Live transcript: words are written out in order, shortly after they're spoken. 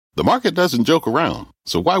The market doesn't joke around,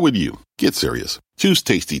 so why would you? Get serious. Choose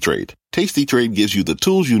Tasty Trade. Tasty Trade gives you the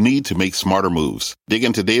tools you need to make smarter moves. Dig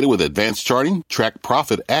into data with advanced charting, track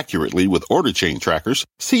profit accurately with order chain trackers,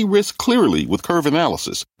 see risk clearly with curve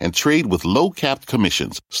analysis, and trade with low-capped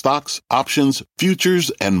commissions, stocks, options,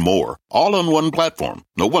 futures, and more. All on one platform.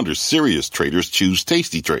 No wonder serious traders choose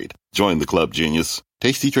Tasty Trade. Join the club, genius.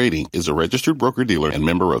 Tasty Trading is a registered broker-dealer and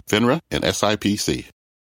member of FINRA and SIPC.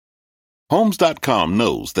 Homes.com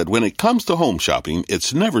knows that when it comes to home shopping,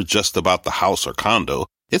 it's never just about the house or condo.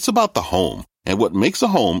 It's about the home. And what makes a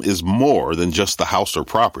home is more than just the house or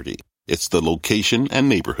property. It's the location and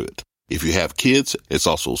neighborhood. If you have kids, it's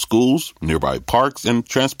also schools, nearby parks, and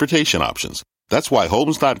transportation options. That's why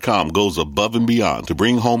Homes.com goes above and beyond to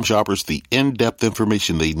bring home shoppers the in-depth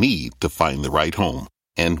information they need to find the right home.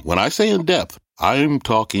 And when I say in-depth, I'm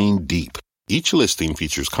talking deep. Each listing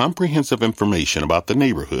features comprehensive information about the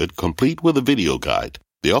neighborhood, complete with a video guide.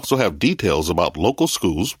 They also have details about local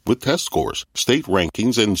schools with test scores, state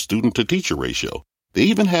rankings, and student-to-teacher ratio. They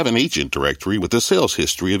even have an agent directory with the sales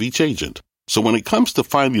history of each agent. So when it comes to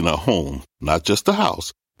finding a home, not just a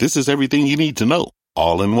house, this is everything you need to know,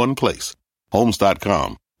 all in one place.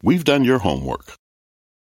 Homes.com. We've done your homework.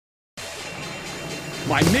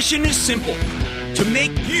 My mission is simple: to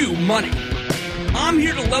make you money. I'm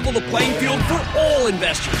here to level the playing field for all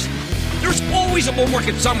investors. There's always a bull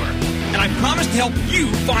market somewhere, and I promise to help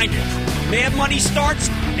you find it. Mad Money starts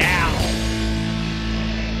now.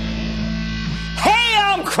 Hey,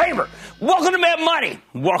 I'm Kramer. Welcome to Mad Money.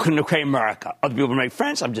 Welcome to Cramerica. Other people make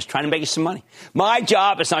friends. I'm just trying to make you some money. My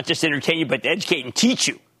job is not just to entertain you, but to educate and teach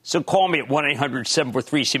you. So call me at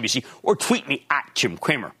 1-800-743-CBC or tweet me at Jim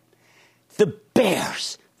Cramer. The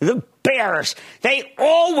Bears, they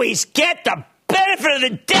always get the benefit of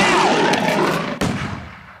the doubt.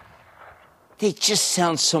 They just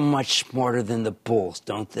sound so much smarter than the Bulls,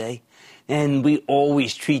 don't they? And we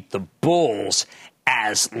always treat the Bulls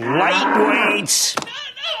as lightweights.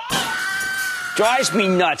 Drives me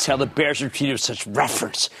nuts how the Bears are treated with such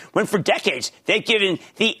reverence, when for decades they've given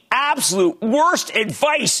the absolute worst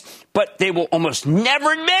advice, but they will almost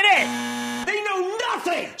never admit it. They know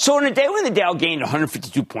nothing. So on a day when the Dow gained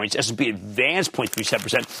 152 points, S&P advanced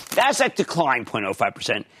 0.37%, NASDAQ declined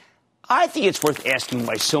 0.05%, I think it's worth asking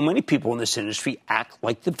why so many people in this industry act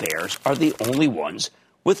like the Bears are the only ones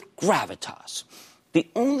with gravitas, the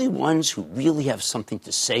only ones who really have something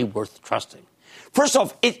to say worth trusting. First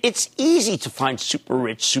off, it's easy to find super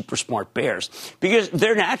rich, super smart bears because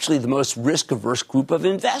they're naturally the most risk-averse group of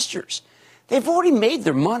investors. They've already made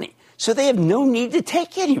their money, so they have no need to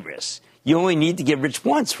take any risks. You only need to get rich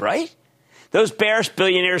once, right? Those bearish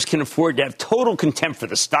billionaires can afford to have total contempt for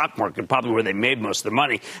the stock market, probably where they made most of their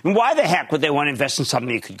money. And why the heck would they want to invest in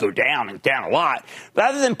something that could go down and down a lot,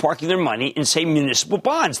 rather than parking their money in, say, municipal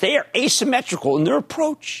bonds? They are asymmetrical in their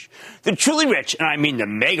approach. The truly rich, and I mean the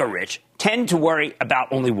mega rich, tend to worry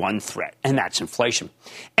about only one threat, and that's inflation.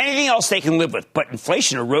 Anything else they can live with, but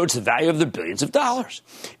inflation erodes the value of their billions of dollars.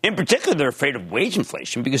 In particular, they're afraid of wage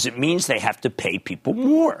inflation because it means they have to pay people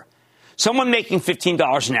more. Someone making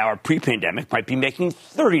 $15 an hour pre-pandemic might be making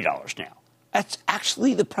 $30 now. That's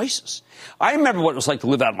actually the prices. I remember what it was like to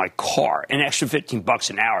live out of my car. An extra $15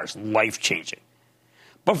 an hour is life-changing.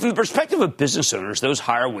 But from the perspective of business owners, those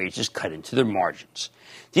higher wages cut into their margins.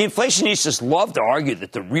 The inflationistas love to argue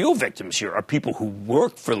that the real victims here are people who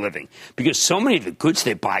work for a living because so many of the goods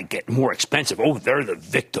they buy get more expensive. Oh, they're the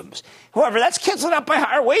victims. However, that's canceled out by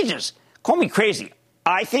higher wages. Call me crazy.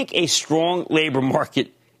 I think a strong labor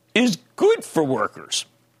market is good for workers.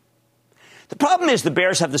 The problem is the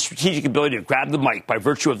Bears have the strategic ability to grab the mic by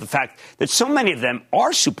virtue of the fact that so many of them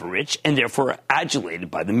are super rich and therefore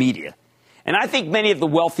adulated by the media. And I think many of the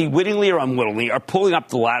wealthy, wittingly or unwittingly, are pulling up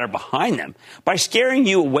the ladder behind them by scaring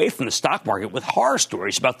you away from the stock market with horror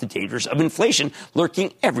stories about the dangers of inflation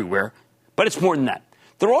lurking everywhere. But it's more than that.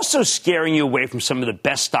 They're also scaring you away from some of the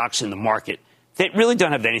best stocks in the market that really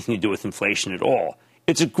don't have anything to do with inflation at all.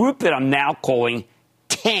 It's a group that I'm now calling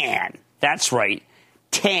TAN. That's right,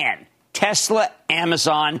 TAN. Tesla,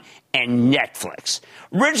 Amazon, and Netflix.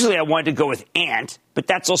 Originally, I wanted to go with Ant, but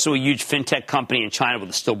that's also a huge fintech company in China with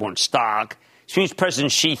a stillborn stock. Chinese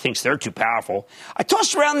President Xi thinks they're too powerful. I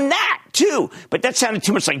tossed around that, too, but that sounded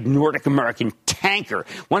too much like Nordic American Tanker,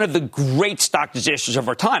 one of the great stock disasters of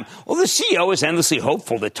our time. Well, the CEO is endlessly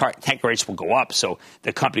hopeful that tanker rates will go up, so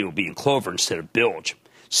the company will be in clover instead of bilge.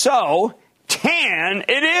 So, TAN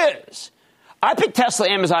it is. I picked Tesla,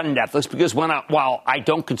 Amazon, and Netflix because while I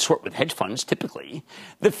don't consort with hedge funds typically,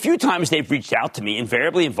 the few times they've reached out to me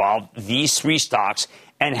invariably involved these three stocks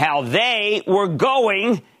and how they were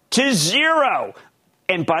going to zero.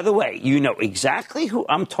 And by the way, you know exactly who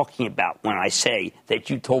I'm talking about when I say that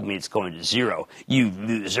you told me it's going to zero, you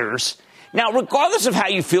losers. Now, regardless of how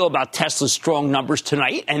you feel about Tesla's strong numbers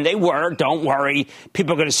tonight, and they were, don't worry,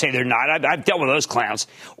 people are going to say they're not. I've dealt with those clowns.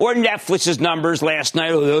 Or Netflix's numbers last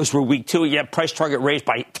night, those were weak too. Yet price target raised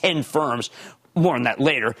by 10 firms. More on that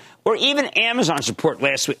later. Or even Amazon's report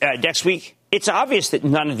next week. It's obvious that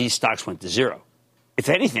none of these stocks went to zero. If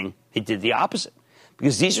anything, they did the opposite.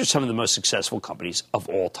 Because these are some of the most successful companies of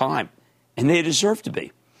all time. And they deserve to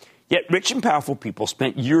be. Yet rich and powerful people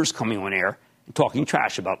spent years coming on air and talking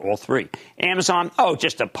trash about all three. Amazon,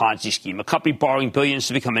 just a Ponzi scheme. A company borrowing billions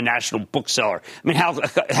to become a national bookseller. I mean, how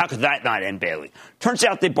could that not end badly? Turns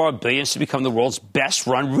out they borrowed billions to become the world's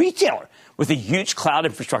best-run retailer with a huge cloud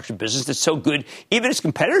infrastructure business that's so good even its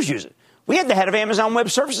competitors use it. We had the head of Amazon Web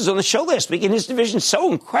Services on the show last week, and his division is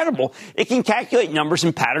so incredible, it can calculate numbers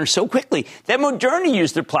and patterns so quickly that Moderna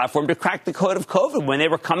used their platform to crack the code of COVID when they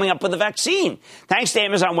were coming up with a vaccine. Thanks to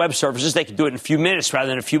Amazon Web Services, they could do it in a few minutes rather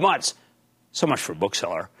than a few months. So much for a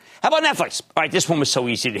bookseller. How about Netflix? All right, this one was so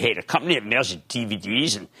easy to hate. A company that mails you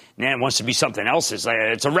DVDs and then wants to be something else. It's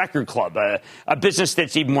a record club, a business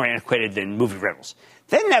that's even more antiquated than movie rentals.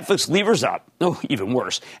 Then Netflix levers up, even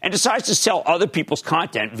worse, and decides to sell other people's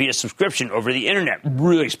content via subscription over the internet.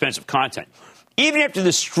 Really expensive content. Even after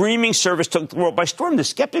the streaming service took the world by storm, the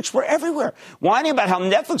skeptics were everywhere, whining about how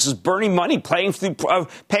Netflix is burning money paying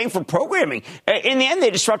for programming. In the end,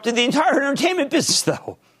 they disrupted the entire entertainment business,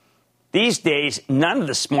 though. These days, none of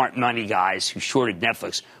the smart money guys who shorted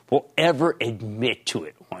Netflix will ever admit to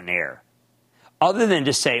it on air, other than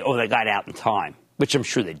to say, they got out in time, which I'm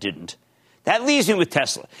sure they didn't. That leaves me with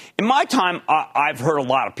Tesla. In my time, I've heard a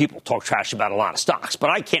lot of people talk trash about a lot of stocks, but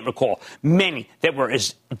I can't recall many that were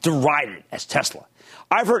as derided as Tesla.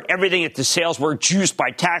 I've heard everything that the sales were juiced by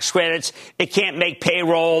tax credits. It can't make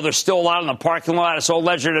payroll. There's still a lot in the parking lot. It's all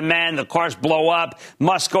ledger to men. The cars blow up.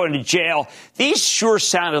 Musk go into jail. These sure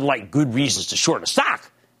sounded like good reasons to short a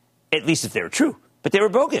stock, at least if they were true. But they were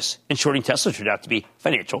bogus, and shorting Tesla turned out to be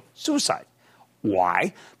financial suicide.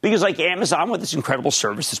 Why? Because like Amazon with its incredible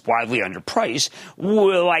service that's widely underpriced,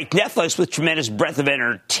 like Netflix with tremendous breadth of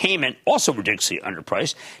entertainment, also ridiculously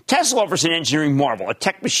underpriced, Tesla offers an engineering marvel, a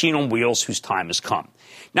tech machine on wheels whose time has come.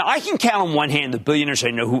 Now, I can count on one hand the billionaires I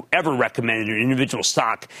know who ever recommended an individual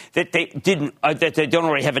stock that they don't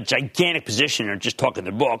already have a gigantic position or just talking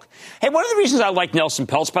their book. Hey, one of the reasons I like Nelson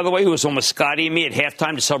Peltz, by the way, who was almost Scotty and me at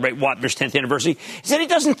halftime to celebrate Wapner's 10th anniversary, is that he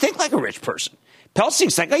doesn't think like a rich person. Peltz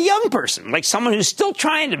thinks like a young person, like someone who's still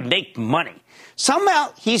trying to make money.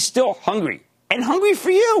 Somehow he's still hungry, and hungry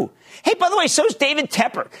for you. Hey, by the way, so is David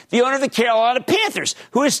Tepper, the owner of the Carolina Panthers,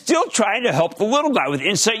 who is still trying to help the little guy with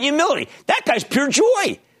insight and humility. That guy's pure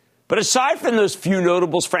joy. But aside from those few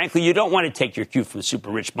notables, frankly, you don't want to take your cue from super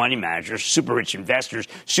rich money managers, super rich investors,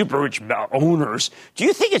 super rich owners. Do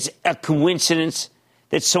you think it's a coincidence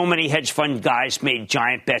that so many hedge fund guys made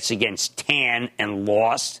giant bets against TAN and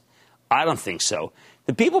lost? I don't think so.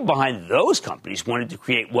 The people behind those companies wanted to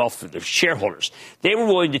create wealth for their shareholders. They were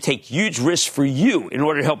willing to take huge risks for you in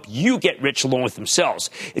order to help you get rich along with themselves.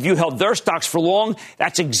 If you held their stocks for long,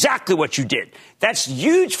 that's exactly what you did. That's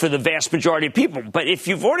huge for the vast majority of people. But if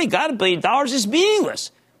you've already got $1 billion, it's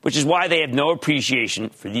meaningless, which is why they have no appreciation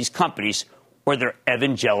for these companies or their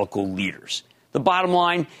evangelical leaders. The bottom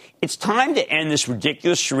line, it's time to end this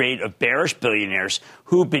ridiculous charade of bearish billionaires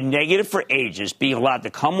who've been negative for ages being allowed to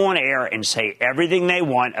come on air and say everything they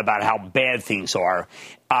want about how bad things are,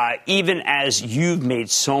 even as you've made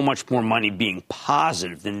so much more money being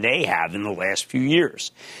positive than they have in the last few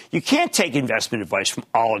years. You can't take investment advice from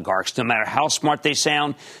oligarchs, no matter how smart they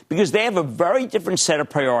sound, because they have a very different set of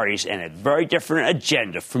priorities and a very different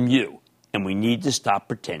agenda from you. And we need to stop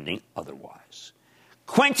pretending otherwise.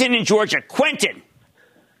 Quentin in Georgia. Quentin.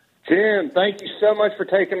 Jim, thank you so much for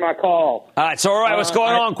taking my call. It's all right. What's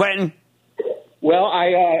going on, Quentin? Well,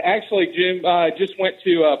 I actually, Jim, just went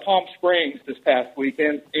to Palm Springs this past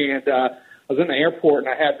weekend, and I was in the airport,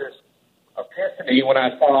 and I had this epiphany when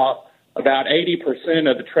I saw about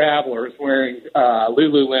 80% of the travelers wearing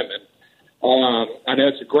Lululemon. I know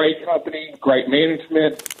it's a great company, great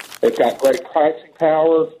management. They've got great pricing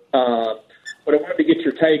power. But I wanted to get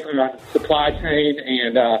your take on supply chain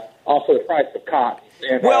and also the price of cotton.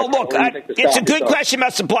 And, well, look, it's a good question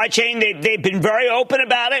about supply chain. They've been very open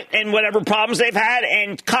about it and whatever problems they've had.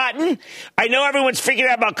 And cotton, I know everyone's figured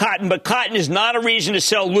out about cotton, but cotton is not a reason to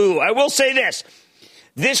sell Lulu. I will say this.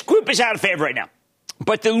 This group is out of favor right now.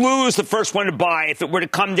 But the Lulu is the first one to buy. If it were to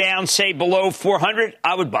come down, say, below 400,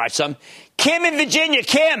 I would buy some. Kim in Virginia.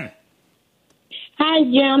 Kim. Hi,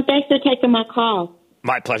 Jim. Thanks for taking my call.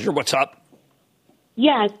 My pleasure. What's up?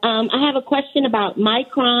 Yes, I have a question about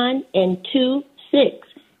Micron and 2.6.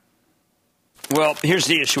 Well, here's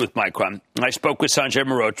the issue with Micron. I spoke with Sanjay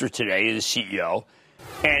Mehrotra today, the CEO,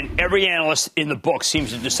 and every analyst in the book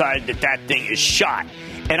seems to decide that that thing is shot.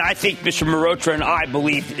 And I think Mr. Mehrotra and I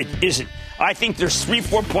believe it isn't. I think there's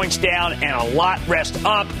 3-4 points down and a lot rest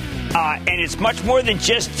up. And it's much more than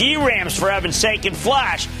just DRAMs, for heaven's sake, and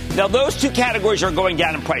flash. Now, those two categories are going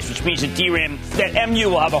down in price, which means that DRAM, that MU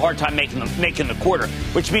will have a hard time making the quarter,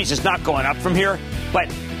 which means it's not going up from here. But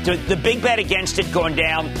the big bet against it going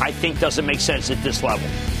down, I think, doesn't make sense at this level.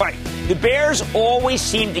 All right, the bears always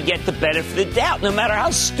seem to get the benefit of the doubt, no matter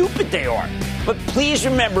how stupid they are. But please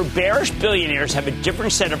remember, bearish billionaires have a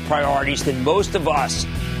different set of priorities than most of us.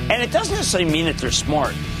 And it doesn't necessarily mean that they're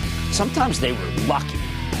smart. Sometimes they were lucky.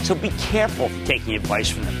 So be careful taking advice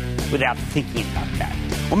from them without thinking about that.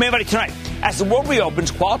 Well, Mad Money tonight. As the world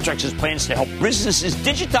reopens, Qualtrics has plans to help businesses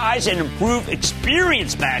digitize and improve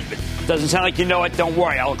experience management. Doesn't sound like you know it. Don't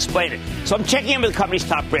worry. I'll explain it. So I'm checking in with the company's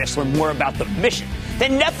top brass to learn more about the mission.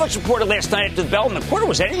 Then Netflix reported last night after the bell, and the quarter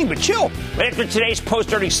was anything but chill. But after today's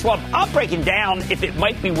post-earnings slump, I'm breaking down if it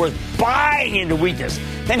might be worth buying into weakness.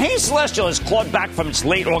 Then Hays Celestial has clawed back from its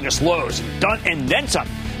late August lows and then some.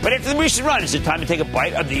 But after the recent run, is it time to take a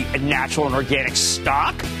bite of the natural and organic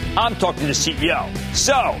stock? I'm talking to the CEO.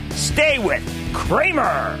 So stay with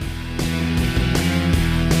Cramer.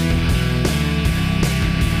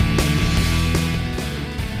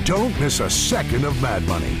 Don't miss a second of Mad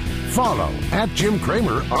Money. Follow @Jim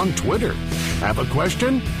Cramer on Twitter. Have a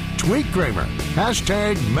question? Tweet Cramer.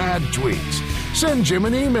 #MadTweets. Send Jim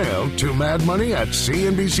an email to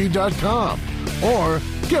madmoney@cnbc.com or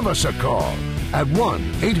give us a call at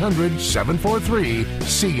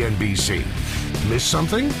 1-800-743-CNBC. Miss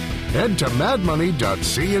something? Head to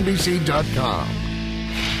madmoney.cnbc.com.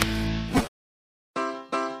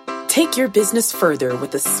 Take your business further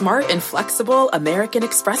with the smart and flexible American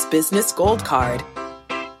Express Business Gold Card.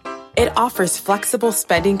 It offers flexible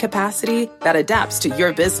spending capacity that adapts to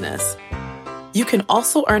your business. You can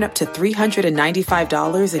also earn up to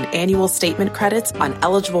 $395 in annual statement credits on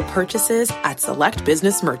eligible purchases at select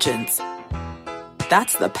business merchants.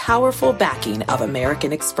 That's the powerful backing of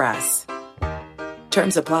American Express.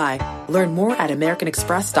 Terms apply. Learn more at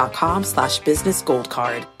americanexpress.com/business gold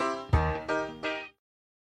card.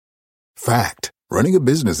 Fact. Running a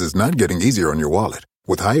business is not getting easier on your wallet.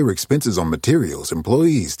 With higher expenses on materials,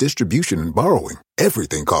 employees, distribution, and borrowing,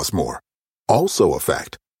 everything costs more. Also a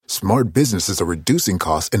fact. Smart businesses are reducing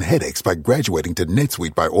costs and headaches by graduating to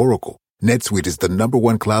NetSuite by Oracle. NetSuite is the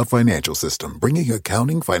 #1 cloud financial system, bringing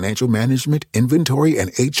accounting, financial management, inventory,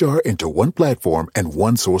 and HR into one platform and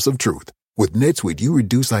one source of truth. With NetSuite, you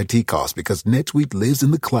reduce IT costs because NetSuite lives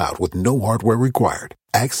in the cloud with no hardware required.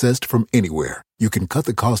 Accessed from anywhere, you can cut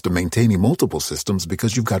the cost of maintaining multiple systems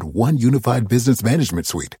because you've got one unified business management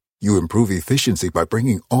suite. You improve efficiency by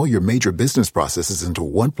bringing all your major business processes into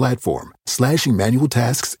one platform, slashing manual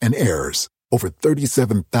tasks and errors. Over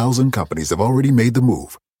 37,000 companies have already made the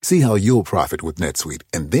move. See how you'll profit with NetSuite,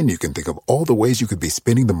 and then you can think of all the ways you could be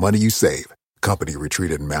spending the money you save. Company retreat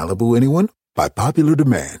in Malibu, anyone? By popular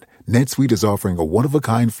demand, NetSuite is offering a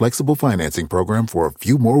one-of-a-kind flexible financing program for a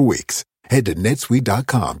few more weeks. Head to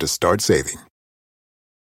netsuite.com to start saving.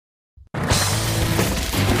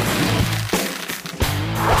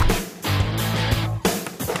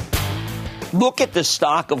 Look at the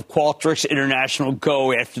stock of Qualtrics International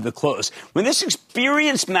go after the close. When this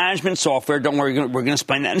experience management software, don't worry, we're going to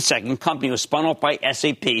explain that in a second, company was spun off by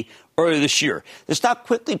SAP earlier this year. The stock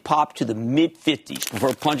quickly popped to the mid-50s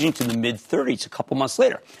before plunging to the mid-30s a couple months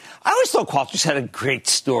later. I always thought Qualtrics had a great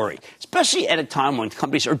story, especially at a time when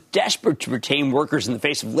companies are desperate to retain workers in the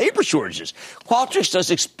face of labor shortages. Qualtrics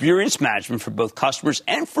does experience management for both customers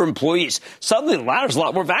and for employees. Suddenly, the latter is a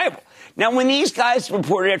lot more valuable. Now, when these guys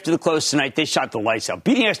reported after the close tonight, they shot the lights out,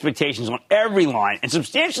 beating expectations on every line and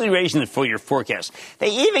substantially raising the full-year forecast. They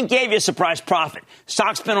even gave you a surprise profit.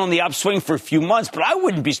 Stock's been on the upswing for a few months, but I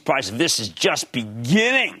wouldn't be surprised if this is just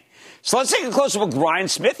beginning. So let's take a closer look at Ryan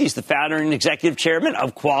Smith. He's the founder and executive chairman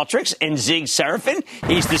of Qualtrics, and Zig Serafin.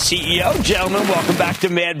 He's the CEO. Gentlemen, welcome back to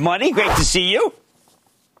Mad Money. Great to see you.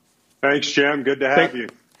 Thanks, Jim. Good to have you.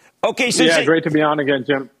 Okay, so yeah, great to be on again,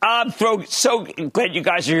 Jim. I'm so glad you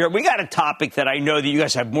guys are here. We got a topic that I know that you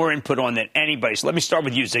guys have more input on than anybody. So let me start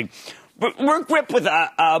with you, Zig. We're gripped with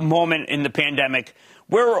a moment in the pandemic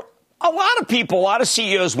where a lot of people, a lot of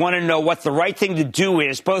CEOs want to know what the right thing to do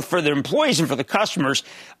is, both for their employees and for the customers.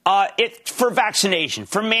 For vaccination,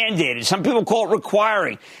 for mandated. Some people call it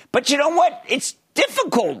requiring. But you know what? It's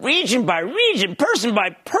difficult region by region, person by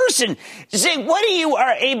person. Zig, what do you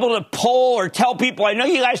are able to poll or tell people? I know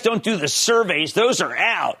you guys don't do the surveys. Those are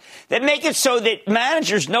out. That make it so that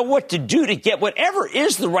managers know what to do to get whatever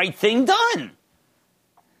is the right thing done.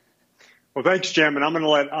 Well, thanks, Jim. And I'm going to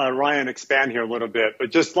let Ryan expand here a little bit.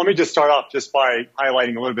 But let me start off just by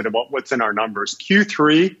highlighting a little bit about what's in our numbers.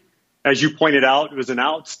 Q3, as you pointed out, it was an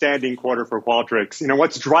outstanding quarter for Qualtrics.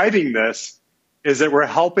 What's driving this is that we're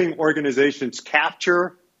helping organizations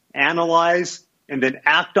capture, analyze, and then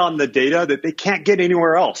act on the data that they can't get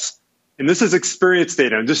anywhere else. And this is experience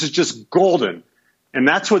data, and this is just golden. And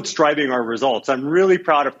that's what's driving our results. I'm really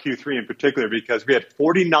proud of Q3 in particular because we had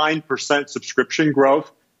 49% subscription growth.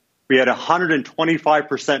 We had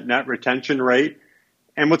 125% net retention rate.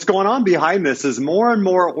 And what's going on behind this is more and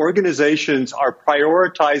more organizations are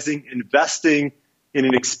prioritizing investing in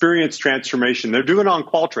an experience transformation. They're doing it on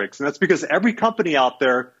Qualtrics. And that's because every company out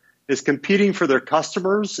there is competing for their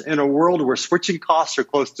customers in a world where switching costs are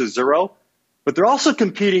close to zero. But they're also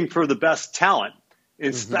competing for the best talent,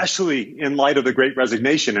 especially in light of the Great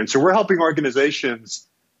Resignation. And so we're helping organizations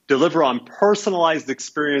deliver on personalized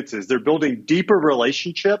experiences. They're building deeper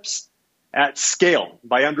relationships at scale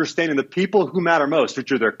by understanding the people who matter most,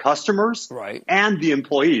 which are their customers and the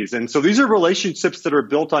employees. And so these are relationships that are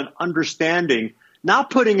built on understanding, not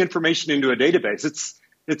putting information into a database. It's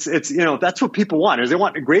that's what people want. Is they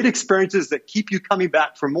want great experiences that keep you coming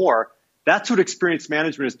back for more. That's what experience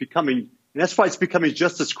management is becoming. And that's why it's becoming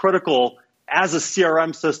just as critical as a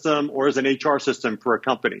CRM system or as an HR system for a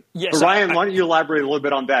company. Yes, but Ryan, why don't you elaborate a little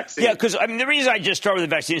bit on vaccines? Yeah, because the reason I just start with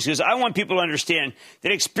the vaccines is because I want people to understand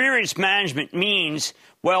that experience management means,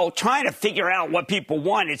 trying to figure out what people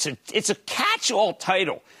want. It's a catch-all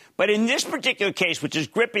title. But in this particular case, which is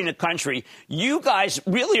gripping the country, you guys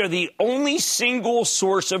really are the only single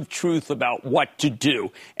source of truth about what to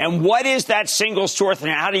do. And what is that single source,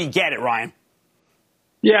 and how do you get it, Ryan?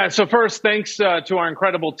 Yeah, so first, thanks to our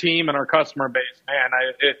incredible team and our customer base. Man,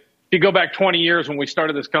 if you go back 20 years when we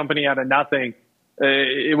started this company out of nothing,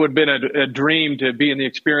 it would have been a dream to be in the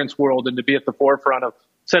experience world and to be at the forefront of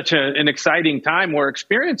such an exciting time where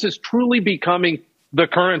experience is truly becoming the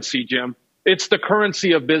currency, Jim. It's the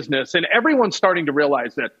currency of business, and everyone's starting to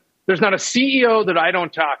realize that. There's not a CEO that I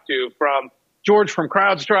don't talk to, from George from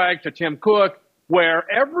CrowdStrike to Tim Cook, where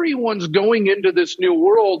everyone's going into this new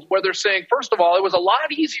world where they're saying, first of all, it was a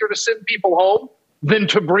lot easier to send people home than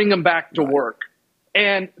to bring them back to work.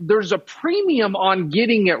 And there's a premium on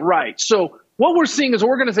getting it right. So what we're seeing is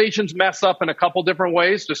organizations mess up in a couple different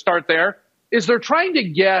ways. To start there, is they're trying to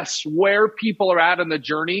guess where people are at in the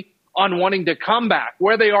journey on wanting to come back,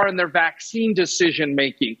 where they are in their vaccine decision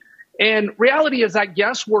making. And reality is that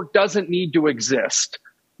guesswork doesn't need to exist.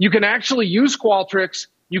 You can actually use Qualtrics.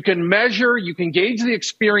 You can measure, you can gauge the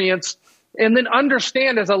experience, and then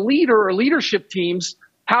understand as a leader or leadership teams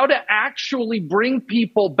how to actually bring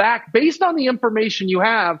people back based on the information you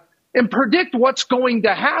have and predict what's going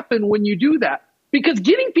to happen when you do that. Because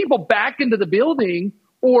getting people back into the building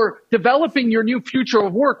or developing your new future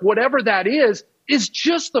of work, whatever that is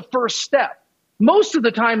just the first step. Most of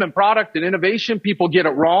the time in product and innovation, people get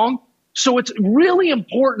it wrong. So it's really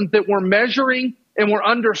important that we're measuring and we're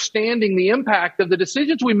understanding the impact of the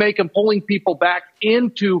decisions we make and pulling people back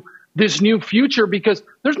into this new future, because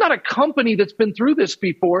there's not a company that's been through this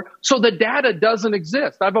before, so the data doesn't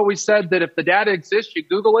exist. I've always said that if the data exists, you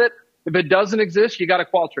Google it. If it doesn't exist, you got to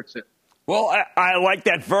Qualtrics it. Well, I like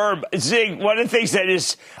that verb. Zig, one of the things that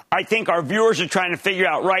is, I think our viewers are trying to figure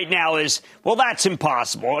out right now is, that's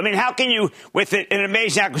impossible. I mean, how can you, with an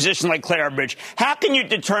amazing acquisition like Clarabridge, how can you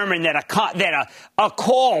determine that a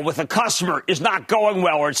call with a customer is not going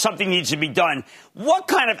well or something needs to be done? What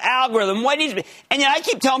kind of algorithm? What needs to be? And I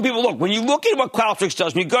keep telling people, look, when you look at what Qualtrics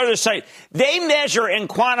does, when you go to the site, they measure and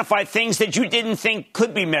quantify things that you didn't think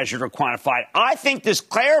could be measured or quantified. I think this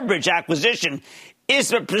Clarabridge acquisition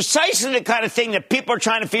is precisely the kind of thing that people are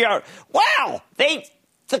trying to figure out. Wow,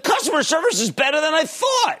 the customer service is better than I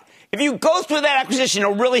thought. If you go through that acquisition,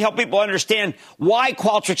 it'll really help people understand why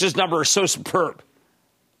Qualtrics' number is so superb.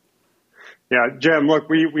 Yeah, Jim, look,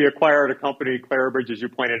 we acquired a company, Clarabridge, as you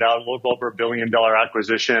pointed out, a little over $1 billion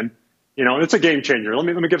acquisition. And it's a game changer. Let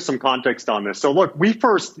me give some context on this. So look,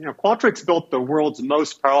 Qualtrics built the world's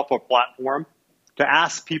most powerful platform to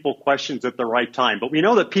ask people questions at the right time. But we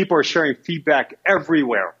know that people are sharing feedback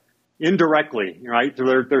everywhere, indirectly, right?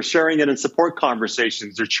 They're sharing it in support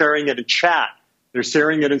conversations. They're sharing it in chat. They're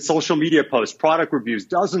sharing it in social media posts, product reviews,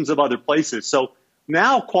 dozens of other places. So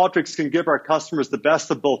now Qualtrics can give our customers the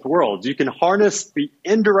best of both worlds. You can harness the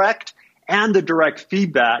indirect and the direct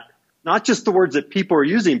feedback not just the words that people are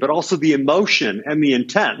using, but also the emotion and the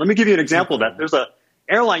intent. Let me give you an example of that. There's an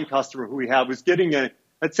airline customer who we have who's getting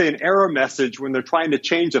let's say an error message when they're trying to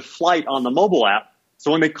change a flight on the mobile app.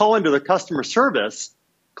 So when they call into the customer service,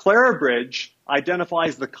 Clarabridge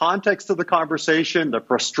identifies the context of the conversation, the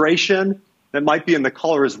frustration that might be in the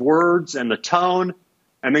caller's words and the tone.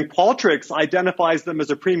 And then Qualtrics identifies them as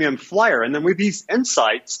a premium flyer. And then with these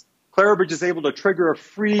insights, Clarabridge is able to trigger a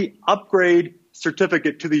free upgrade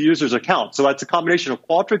certificate to the user's account. So that's a combination of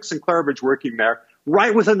Qualtrics and Clarabridge working there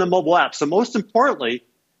right within the mobile app. So most importantly,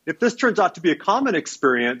 if this turns out to be a common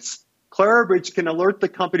experience, Clarabridge can alert the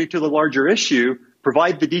company to the larger issue,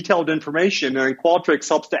 provide the detailed information, and then Qualtrics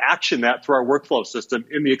helps to action that through our workflow system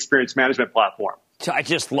in the experience management platform.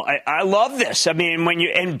 I love this. I mean,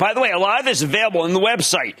 and by the way, a lot of this is available on the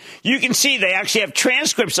website. You can see they actually have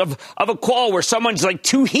transcripts of a call where someone's like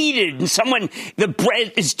too heated and the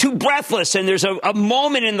breath is too breathless. And there's a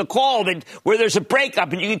moment in the call where there's a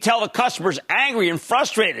breakup and you can tell the customer's angry and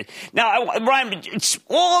frustrated. Now, Ryan, it's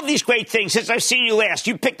all of these great things. Since I've seen you last,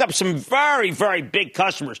 you picked up some very, very big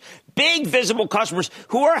customers, big visible customers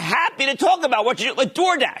who are happy to talk about what you do. Like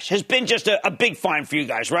DoorDash has been just a big find for you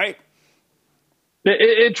guys, right?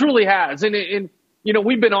 It truly has. And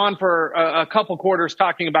we've been on for a couple quarters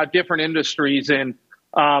talking about different industries. And,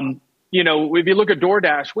 if you look at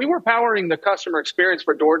DoorDash, we were powering the customer experience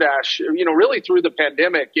for DoorDash, really through the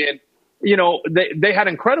pandemic. And, they had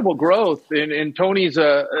incredible growth. And Tony's,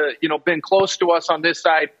 been close to us on this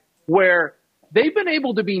side where they've been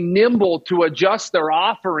able to be nimble to adjust their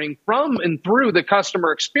offering from and through the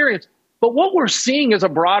customer experience. But what we're seeing is a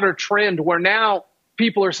broader trend where now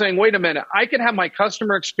people are saying, wait a minute, I can have my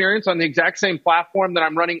customer experience on the exact same platform that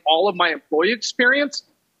I'm running all of my employee experience.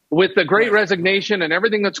 With the great resignation and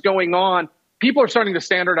everything that's going on, people are starting to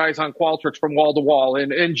standardize on Qualtrics from wall to wall.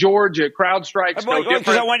 And George at CrowdStrike's no different.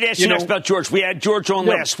 Because I wanted to ask you next about George. We had George on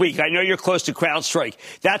last week. I know you're close to CrowdStrike.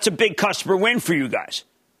 That's a big customer win for you guys.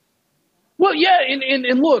 Well, yeah,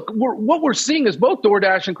 and look, what we're seeing is both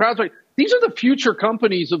DoorDash and CrowdStrike, these are the future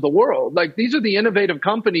companies of the world. Like, these are the innovative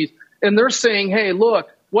companies. And they're saying, hey, look,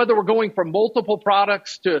 whether we're going from multiple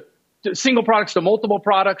products to single products to multiple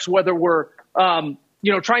products, whether we're,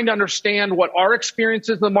 trying to understand what our experience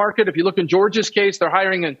is in the market. If you look in George's case, they're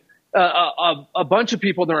hiring a bunch of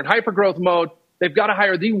people. They're in hypergrowth mode. They've got to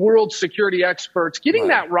hire the world's security experts. Getting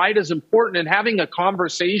that right is important, and having a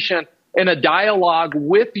conversation and a dialogue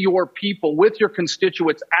with your people, with your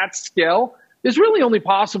constituents at scale is really only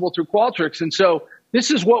possible through Qualtrics. And so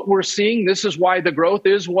this is what we're seeing. This is why the growth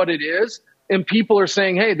is what it is. And people are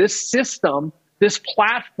saying, hey, this system, this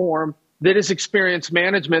platform that is experience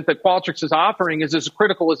management that Qualtrics is offering is as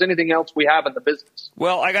critical as anything else we have in the business.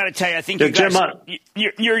 Well, I got to tell you, I think you guys,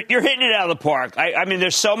 you're hitting it out of the park. I mean,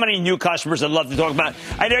 there's so many new customers I'd love to talk about.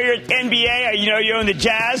 I know you're at NBA, you own the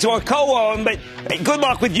Jazz or co-own, but good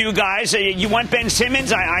luck with you guys. You want Ben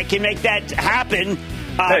Simmons? I can make that happen.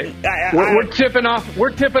 Hey, we're tipping off.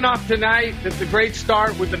 We're tipping off tonight. It's a great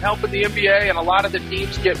start. We've been helping the NBA and a lot of the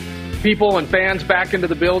teams get people and fans back into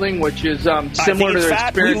the building, which is similar to their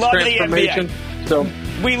experience transformation. So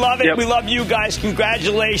we love it. Yep. We love you guys.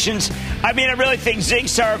 Congratulations. I mean, I really think Zig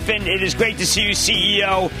Serafin, it is great to see you,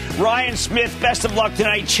 CEO. Ryan Smith, best of luck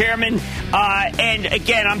tonight, Chairman. And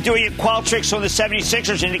again, I'm doing it Qualtrics on the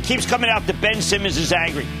 76ers, and it keeps coming out that Ben Simmons is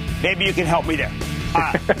angry. Maybe you can help me there.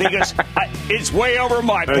 Because it's way over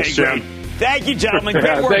my pay grade. Thank you, gentlemen.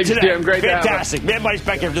 Great work today. Jim. Great Fantastic. Everybody's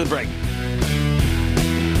back after the break.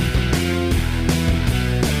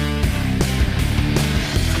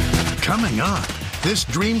 Coming up, this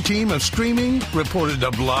dream team of streaming reported a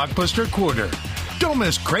blockbuster quarter. Don't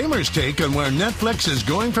miss Kramer's take on where Netflix is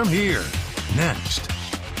going from here. Next.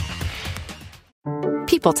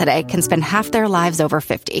 People today can spend half their lives over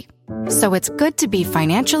 50. So it's good to be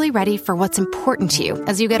financially ready for what's important to you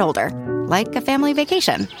as you get older, like a family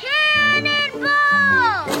vacation.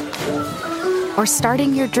 Or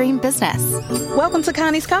starting your dream business. Welcome to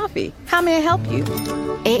Connie's Coffee. How may I help you?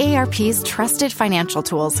 AARP's trusted financial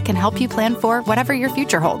tools can help you plan for whatever your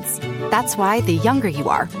future holds. That's why the younger you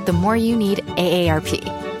are, the more you need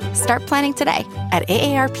AARP. Start planning today at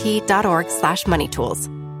aarp.org/moneytools.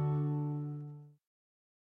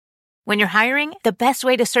 When you're hiring, the best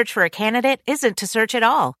way to search for a candidate isn't to search at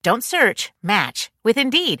all. Don't search, match with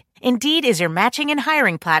Indeed. Indeed is your matching and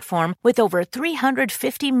hiring platform with over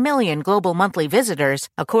 350 million global monthly visitors,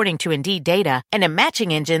 according to Indeed data, and a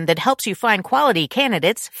matching engine that helps you find quality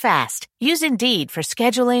candidates fast. Use Indeed for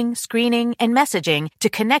scheduling, screening, and messaging to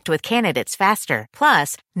connect with candidates faster.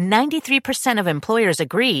 Plus, 93% of employers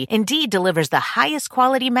agree Indeed delivers the highest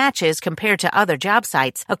quality matches compared to other job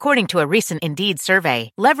sites, according to a recent Indeed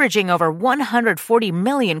survey. Leveraging over 140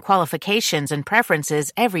 million qualifications and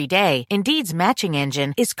preferences every day, Indeed's matching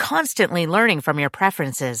engine is constantly learning from your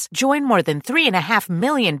preferences. Join more than 3.5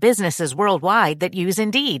 million businesses worldwide that use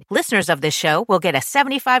Indeed. Listeners of this show will get a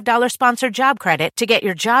 $75 sponsored job credit to get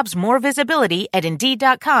your jobs more visibility at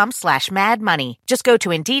Indeed.com/madmoney. Just go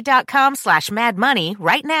to Indeed.com/madmoney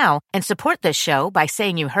right now and support this show by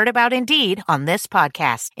saying you heard about Indeed on this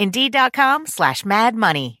podcast.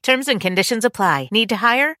 Indeed.com/madmoney. Terms and conditions apply. Need to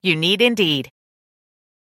hire? You need Indeed.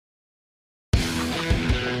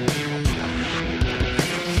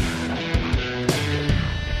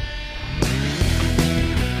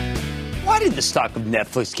 Why did the stock of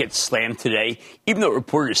Netflix get slammed today, even though it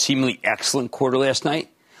reported a seemingly excellent quarter last night?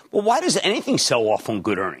 Well, why does anything sell off on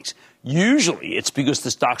good earnings? Usually, it's because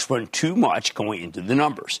the stocks run too much going into the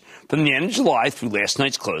numbers. From the end of July through last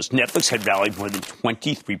night's close, Netflix had rallied more than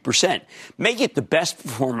 23%, making it the best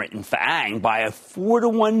performer in FAANG by a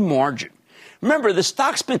 4-to-1 margin. Remember, the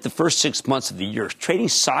stock spent the first 6 months of the year trading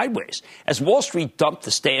sideways as Wall Street dumped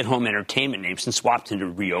the stay-at-home entertainment names and swapped into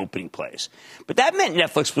reopening plays. But that meant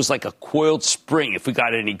Netflix was like a coiled spring if we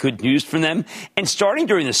got any good news from them. And starting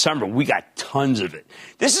during the summer, we got tons of it.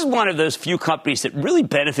 This is one of those few companies that really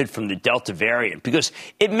benefit from the Delta variant because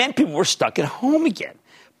it meant people were stuck at home again.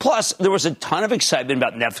 Plus, there was a ton of excitement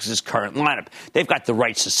about Netflix's current lineup. They've got the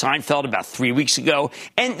rights to Seinfeld about 3 weeks ago,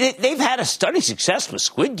 and they've had a stunning success with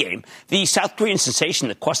Squid Game, the South Korean sensation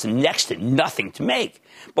that cost them next to nothing to make.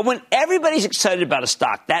 But when everybody's excited about a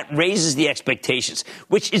stock, that raises the expectations,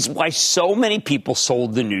 which is why so many people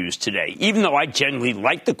sold the news today, even though I generally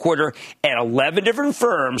like the quarter and 11 different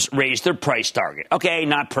firms raised their price target. Okay,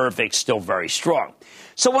 not perfect, still very strong.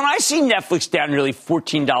 So when I see Netflix down nearly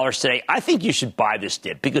 $14 today, I think you should buy this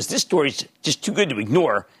dip because this story is just too good to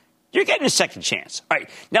ignore. You're getting a second chance. All right.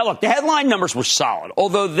 Now, look, the headline numbers were solid,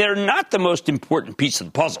 although they're not the most important piece of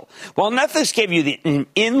the puzzle. While Netflix gave you an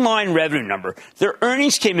inline revenue number, their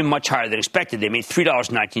earnings came in much higher than expected. They made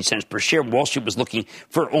 $3.19 per share. Wall Street was looking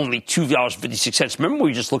for only $2.56. Remember,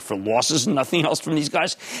 we just looked for losses and nothing else from these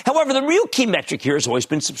guys? However, the real key metric here has always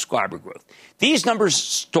been subscriber growth. These numbers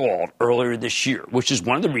stalled earlier this year, which is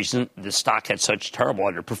one of the reasons the stock had such terrible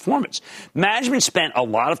underperformance. Management spent a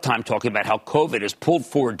lot of time talking about how COVID has pulled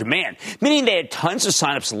forward demand, meaning they had tons of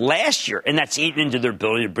signups last year, and that's eaten into their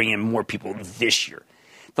ability to bring in more people this year.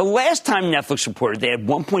 The last time Netflix reported, they had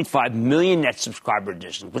 1.5 million net subscriber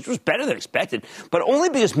additions, which was better than expected, but only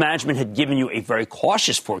because management had given you a very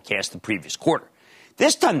cautious forecast the previous quarter.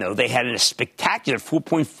 This time, though, they had a spectacular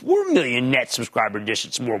 4.4 million net subscriber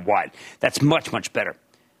additions worldwide. That's much, much better.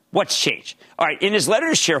 What's changed? All right, in his letter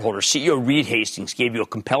to shareholders, CEO Reed Hastings gave you a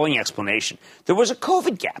compelling explanation. There was a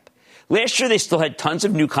COVID gap. Last year, they still had tons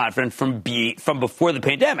of new content from before the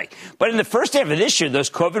pandemic. But in the first half of this year, those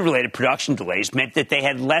COVID-related production delays meant that they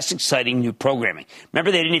had less exciting new programming.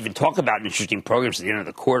 Remember, they didn't even talk about interesting programs at the end of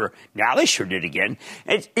the quarter. Now they sure did again.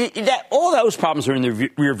 All those problems are in the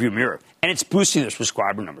rearview mirror, and it's boosting their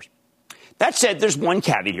subscriber numbers. That said, there's one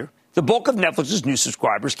caveat here. The bulk of Netflix's new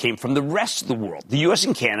subscribers came from the rest of the world. The U.S.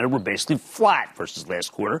 and Canada were basically flat versus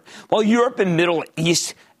last quarter, while Europe and Middle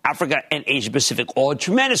East, Africa, and Asia-Pacific all had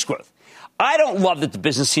tremendous growth. I don't love that the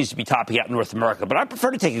business seems to be topping out in North America, but I prefer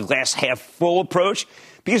to take a glass half full approach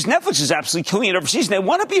because Netflix is absolutely killing it overseas, and they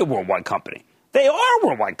want to be a worldwide company. They are a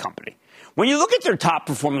worldwide company. When you look at their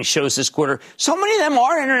top-performing shows this quarter, so many of them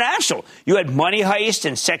are international. You had Money Heist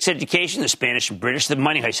and Sex Education, the Spanish and British. The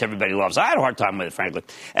Money Heist everybody loves. I had a hard time with it, frankly.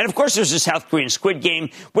 And, of course, there's the South Korean Squid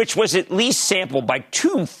Game, which was at least sampled by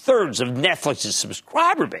 2/3 of Netflix's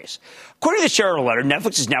subscriber base. According to the shareholder letter,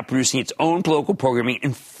 Netflix is now producing its own local programming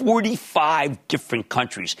in 45 different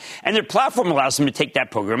countries. And their platform allows them to take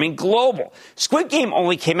that programming global. Squid Game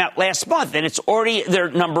only came out last month, and it's already their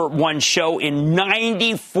number one show in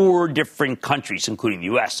 94 different countries, including the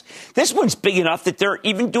U.S. This one's big enough that they're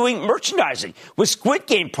even doing merchandising, with Squid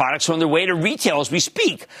Game products on their way to retail as we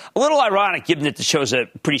speak. A little ironic, given that the show's a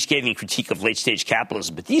pretty scathing critique of late-stage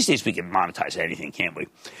capitalism, but these days we can monetize anything, can't we?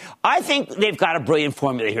 I think they've got a brilliant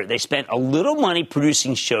formula here. They spent a little money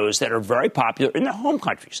producing shows that are very popular in their home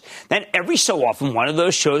countries. Then every so often, one of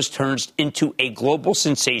those shows turns into a global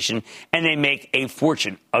sensation, and they make a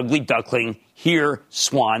fortune. Ugly Duckling here,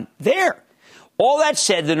 Swan there. All that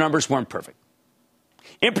said, the numbers weren't perfect.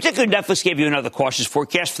 In particular, Netflix gave you another cautious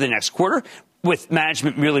forecast for the next quarter, with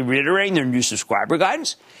management merely reiterating their new subscriber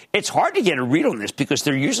guidance. It's hard to get a read on this because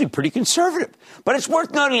they're usually pretty conservative. But it's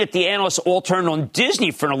worth noting that the analysts all turned on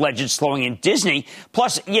Disney for an alleged slowing in Disney.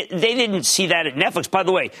 Plus, they didn't see that at Netflix. By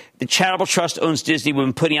the way, the Charitable Trust owns Disney. We've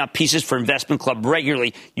been putting out pieces for Investment Club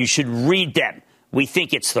regularly. You should read them. We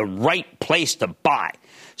think it's the right place to buy.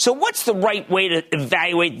 So what's the right way to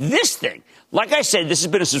evaluate this thing? Like I said, this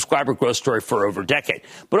has been a subscriber growth story for over a decade.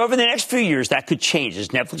 But over the next few years, that could change as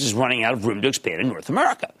Netflix is running out of room to expand in North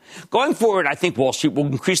America. Going forward, I think Wall Street will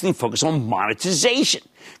increasingly focus on monetization.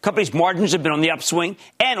 Companies' margins have been on the upswing.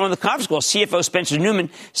 And on the conference call, CFO Spencer Newman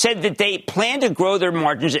said that they plan to grow their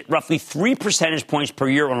margins at roughly 3 percentage points per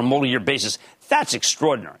year on a multi-year basis. That's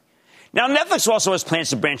extraordinary. Now, Netflix also has plans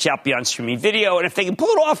to branch out beyond streaming video, and if they can pull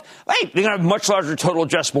it off, hey, they're going to have a much larger total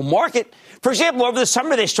addressable market. For example, over the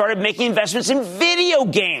summer, they started making investments in video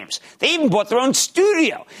games. They even bought their own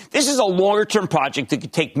studio. This is a longer-term project that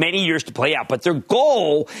could take many years to play out, but their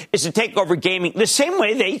goal is to take over gaming the same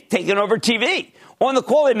way they've taken over TV. On the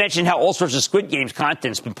call, they mentioned how all sorts of Squid Games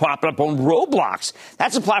content's been popping up on Roblox.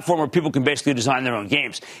 That's a platform where people can basically design their own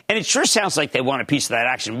games. And it sure sounds like they want a piece of that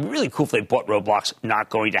action. Really cool if they bought Roblox.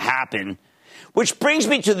 Not going to happen. Which brings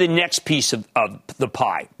me to the next piece of the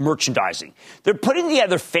pie, merchandising. They're putting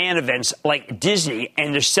together fan events like Disney,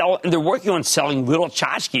 and they're working on selling little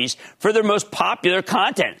tchotchkes for their most popular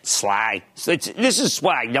content. Swag. So this is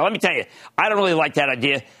swag. Now, let me tell you, I don't really like that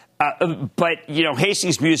idea. But,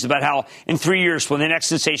 Hastings mused about how in 3 years, when the next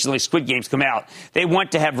sensational Squid Games come out, they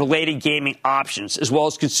want to have related gaming options as well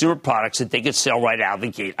as consumer products that they could sell right out of the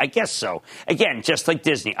gate. I guess so. Again, just like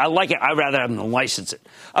Disney. I like it. I'd rather have them license it.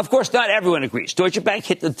 Of course, not everyone agrees. Deutsche Bank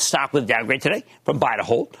hit the stock with a downgrade today from buy to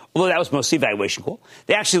hold, although that was mostly valuation call.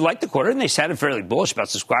 They actually liked the quarter, and they sounded fairly bullish about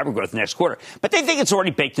subscriber growth next quarter. But they think it's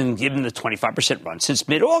already baked in, given the 25% run since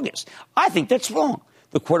mid-August. I think that's wrong.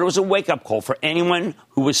 The quarter was a wake-up call for anyone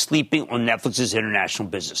who was sleeping on Netflix's international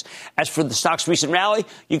business. As for the stock's recent rally,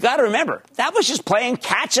 you got to remember, that was just playing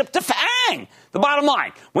catch-up to FANG. The bottom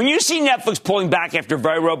line, when you see Netflix pulling back after a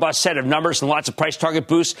very robust set of numbers and lots of price target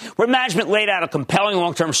boosts, where management laid out a compelling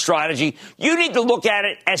long-term strategy, you need to look at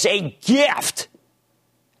it as a gift.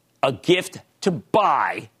 A gift to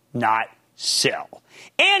buy, not sell.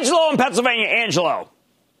 Angelo in Pennsylvania. Angelo.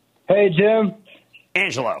 Hey, Jim.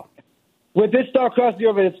 Angelo. With this stock crossing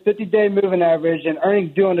over its 50-day moving average and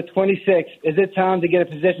earnings due on the 26th, is it time to get a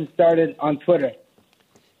position started on Twitter?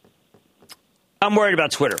 I'm worried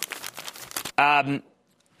about Twitter.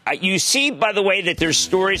 You see, by the way, that there's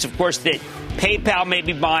stories, of course, that PayPal may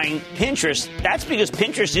be buying Pinterest. That's because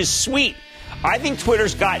Pinterest is sweet. I think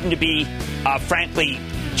Twitter's gotten to be, frankly,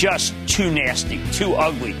 just too nasty, too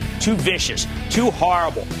ugly, too vicious, too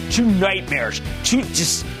horrible, too nightmarish, too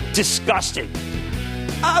disgusting.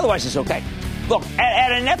 Otherwise, it's okay. Look,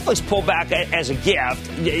 at a Netflix pullback as a gift,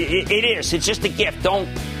 it is. It's just a gift. Don't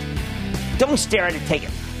stare at it, take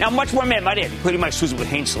it. Now, much more men might add, including Mike Sousa with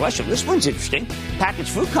Hain Celestial. This one's interesting. Packaged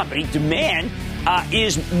food company demand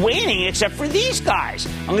is waning, except for these guys.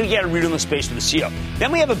 I'm going to get a read on the space with the CEO.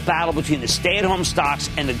 Then we have a battle between the stay-at-home stocks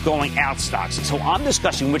and the going-out stocks. And so I'm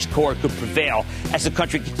discussing which cohort could prevail as the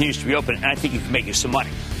country continues to reopen, and I think you can make you some money.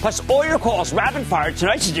 Plus, all your calls rapid-fire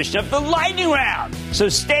tonight's edition of the Lightning Round. So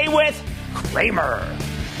stay with Cramer.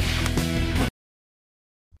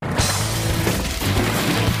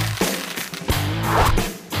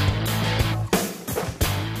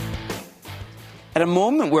 At a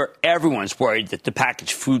moment where everyone's worried that the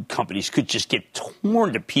packaged food companies could just get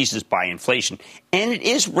torn to pieces by inflation, and it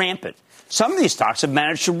is rampant, some of these stocks have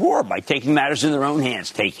managed to roar by taking matters in their own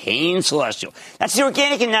hands. Take Hain Celestial. That's the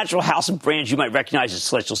organic and natural house of brands you might recognize as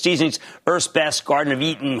Celestial Seasonings, Earth's Best, Garden of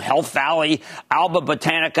Eden, Health Valley, Alba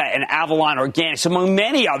Botanica, and Avalon Organics, among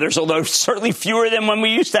many others, although certainly fewer than when we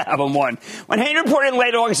used to have them on. When Hain reported in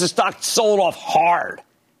late August, the stock sold off hard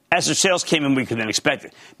as their sales came in weaker than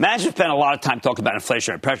expected. Management spent a lot of time talking about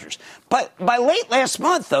inflationary pressures. But by late last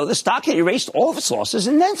month, though, the stock had erased all of its losses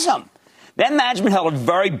and then some. Then management held a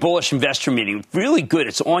very bullish investor meeting, really good.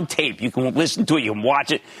 It's on tape. You can listen to it. You can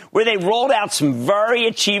watch it, where they rolled out some very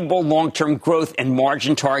achievable long-term growth and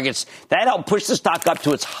margin targets that helped push the stock up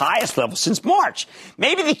to its highest level since March.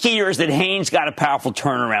 Maybe the key here is that Hain's got a powerful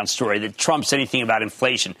turnaround story that trumps anything about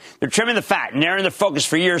inflation. They're trimming the fat, narrowing their focus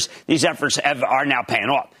for years. These efforts are now paying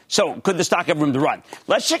off. So could the stock have room to run?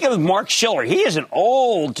 Let's check in with Mark Schiller. He is an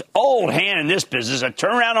old hand in this business, a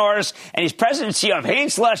turnaround artist, and he's president and CEO of Hain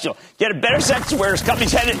Celestial. Get a better sense of where his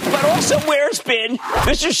company's headed, but also where it's been.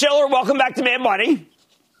 Mr. Schiller, welcome back to Mad Money.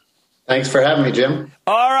 Thanks for having me, Jim.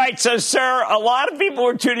 All right. So, sir, a lot of people who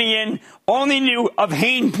are tuning in only knew of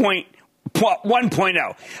Hain Point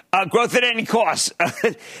 1.0. Growth at any cost.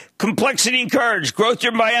 Complexity encouraged. Growth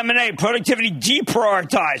driven by M&A. Productivity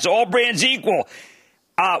deprioritized. All brands equal.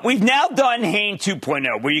 We've now done Hain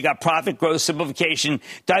 2.0, where you got profit growth, simplification,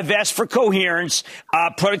 divest for coherence,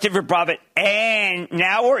 productivity for profit, and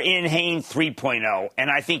now we're in Hain 3.0.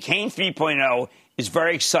 And I think Hain 3.0 is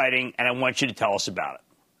very exciting, and I want you to tell us about it.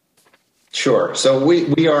 Sure. So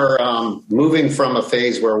we are moving from a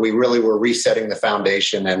phase where we really were resetting the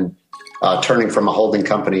foundation and turning from a holding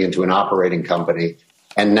company into an operating company.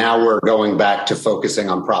 And now we're going back to focusing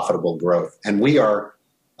on profitable growth. And we are,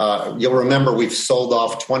 you'll remember, we've sold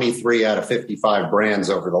off 23 out of 55 brands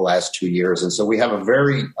over the last 2 years. And so we have a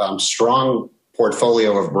very strong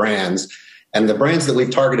portfolio of brands. And the brands that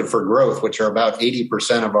we've targeted for growth, which are about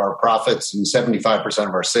 80% of our profits and 75%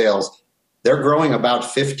 of our sales, they're growing about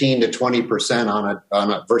 15 to 20% on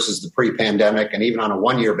a versus the pre-pandemic. And even on a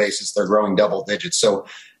one-year basis, they're growing double digits. So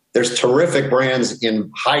there's terrific brands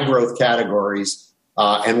in high growth categories,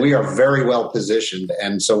 and we are very well positioned.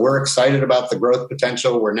 And so we're excited about the growth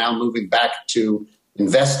potential. We're now moving back to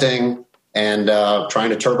investing and trying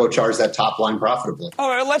to turbocharge that top line profitably. All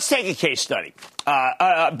right, let's take a case study.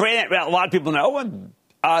 Brand a lot of people know,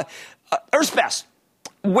 Earth's Best.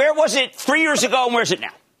 Where was it 3 years ago, and where's it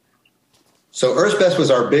now? So Earth's Best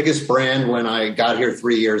was our biggest brand when I got here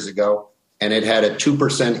 3 years ago, and it had a 2%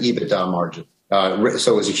 EBITDA margin.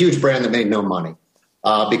 So it was a huge brand that made no money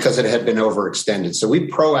because it had been overextended. So we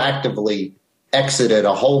proactively exited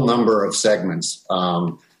a whole number of segments.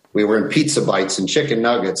 We were in pizza bites and chicken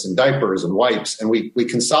nuggets and diapers and wipes, and we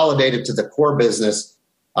consolidated to the core business.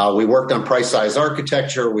 We worked on price size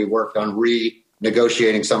architecture. We worked on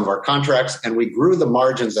renegotiating some of our contracts, and we grew the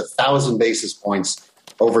margins 1,000 basis points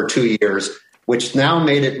over 2 years, which now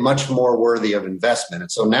made it much more worthy of investment.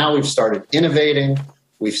 And so now we've started innovating.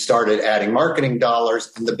 We've started adding marketing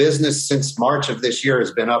dollars, and the business since March of this year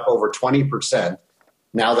has been up over 20%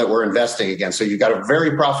 now that we're investing again. So you've got a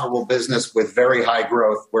very profitable business with very high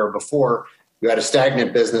growth, where before you had a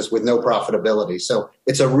stagnant business with no profitability. So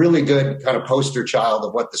it's a really good kind of poster child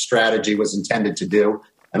of what the strategy was intended to do.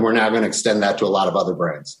 And we're now going to extend that to a lot of other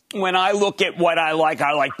brands. When I look at what I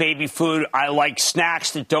like baby food, I like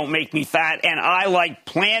snacks that don't make me fat, and I like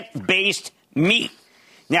plant-based meat.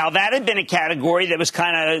 Now, that had been a category that was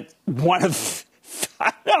kind of one of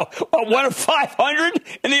 500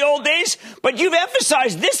 in the old days. But you've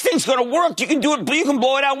emphasized this thing's going to work. You can do it. You can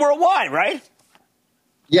blow it out worldwide, right?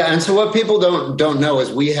 Yeah, and so what people don't know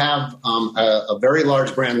is we have a very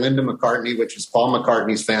large brand, Linda McCartney, which is Paul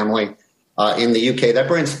McCartney's family. In the UK, that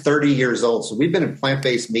brand's 30 years old. So we've been in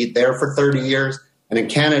plant-based meat there for 30 years. And in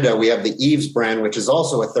Canada, we have the Eve's brand, which is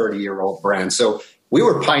also a 30-year-old brand. So we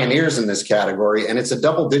were pioneers in this category, and it's a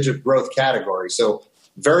double-digit growth category. So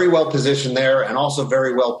very well positioned there, and also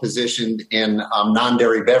very well positioned in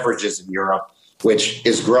non-dairy beverages in Europe, which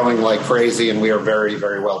is growing like crazy, and we are very,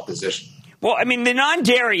 very well positioned. Well, I mean, the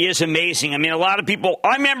non-dairy is amazing. I mean, a lot of people,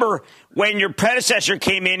 I remember when your predecessor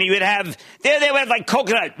came in, they would have like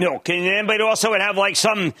coconut milk, and then but also would have like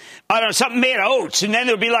something made of oats, and then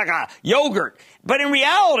there would be like a yogurt. But in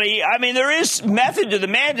reality, I mean, there is method to the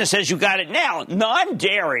madness as you got it now.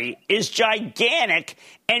 Non-dairy is gigantic,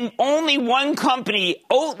 and only one company,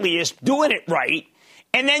 Oatly, is doing it right.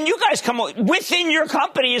 And then you guys come within your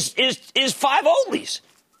company is 5 Oatlys.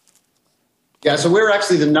 Yeah, so we're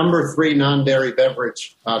actually the number 3 non-dairy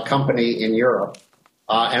beverage company in Europe,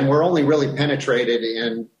 and we're only really penetrated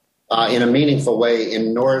in a meaningful way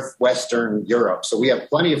in northwestern Europe. So we have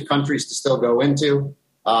plenty of countries to still go into,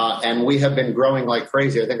 and we have been growing like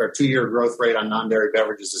crazy. I think our 2-year growth rate on non-dairy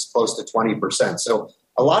beverages is close to 20%. So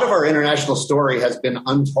a lot of our international story has been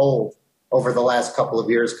untold over the last couple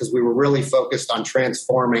of years because we were really focused on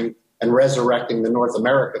transforming and resurrecting the North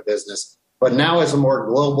America business. But now as a more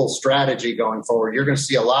global strategy going forward, you're going to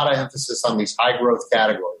see a lot of emphasis on these high growth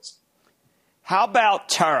categories. How about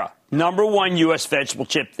Terra, number 1 U.S. vegetable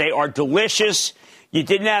chip? They are delicious. You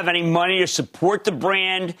didn't have any money to support the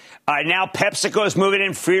brand. Now PepsiCo is moving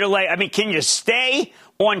in, Frito-Lay. I mean, can you stay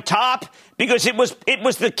on top? Because it was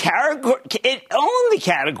the category, it owned the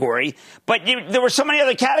category, but there were so many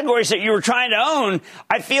other categories that you were trying to own.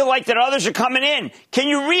 I feel like that others are coming in. Can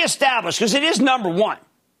you reestablish? Because it is number 1.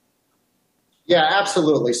 Yeah,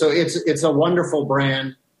 absolutely. So it's a wonderful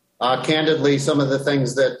brand. Candidly, some of the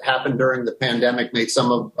things that happened during the pandemic made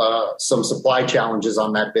some supply challenges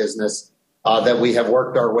on that business that we have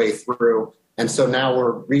worked our way through. And so now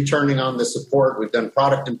we're returning on the support. We've done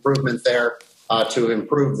product improvement there to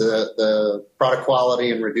improve the product quality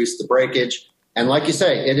and reduce the breakage. And like you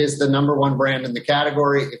say, it is the number 1 brand in the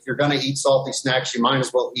category. If you're going to eat salty snacks, you might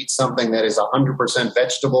as well eat something that is 100%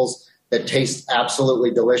 vegetables. that tastes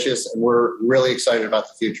absolutely delicious, and we're really excited about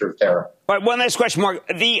the future of Terra. All right, one last question, Mark.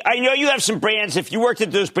 I know you have some brands. If you worked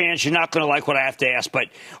at those brands, you're not going to like what I have to ask, but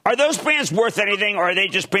are those brands worth anything, or are they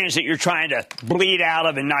just brands that you're trying to bleed out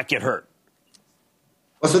of and not get hurt?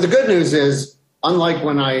 Well, so the good news is, unlike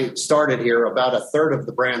when I started here, about a third of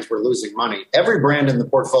the brands were losing money. Every brand in the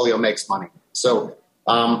portfolio makes money. So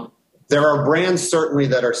there are brands certainly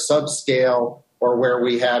that are subscale or where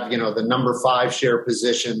we have, the number 5 share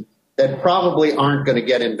position that probably aren't going to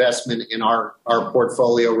get investment in our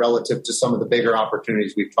portfolio relative to some of the bigger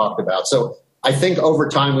opportunities we've talked about. So I think over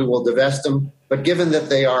time we will divest them. But given that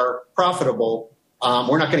they are profitable,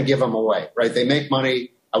 we're not going to give them away, right? They make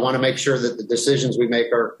money. I want to make sure that the decisions we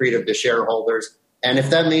make are accretive to shareholders. And if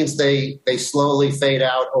that means they slowly fade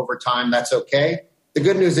out over time, that's okay. The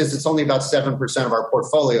good news is it's only about 7% of our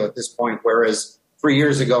portfolio at this point, whereas 3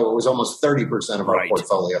 years ago it was almost 30% of our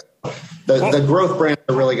portfolio. The growth brands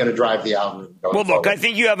are really going to drive the algorithm going Well, look, forward. I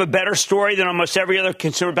think you have a better story than almost every other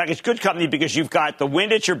consumer packaged good company because you've got the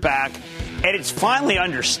wind at your back, and it's finally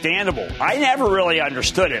understandable. I never really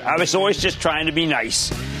understood it. I was always just trying to be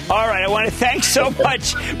nice. All right, I want to thank so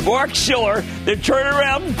much Mark Schiller, the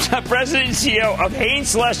turnaround president and CEO of Hain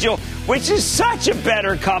Celestial, which is such a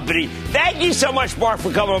better company. Thank you so much, Mark,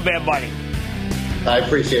 for coming on Mad Money. I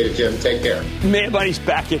appreciate it, Jim. Take care. Mad Money's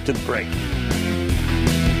back after the break.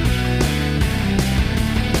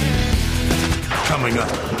 Coming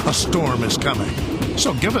up, a storm is coming.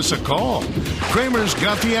 So give us a call. Kramer's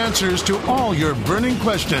got the answers to all your burning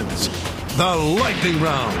questions. The lightning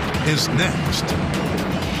round is next.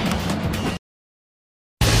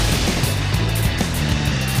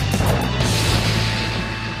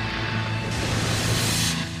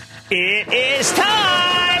 It is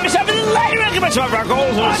time. It's time for the lightning round.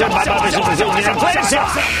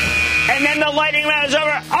 And then the lightning round is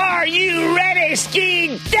over. Are you ready,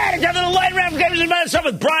 Ski Dad? Time for the lightning round. Let's start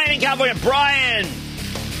with Brian in California. Brian.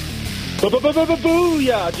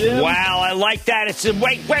 Booyah, Jim. Wow, I like that. It's a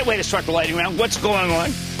great way to start the lightning round. What's going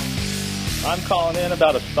on? I'm calling in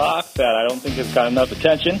about a stock that I don't think has got enough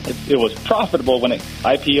attention. It was profitable when it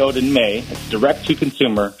IPO'd in May. It's direct to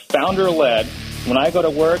consumer, founder-led. When I go to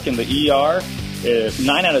work in the ER, if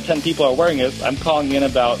 9 out of 10 people are wearing it, I'm calling in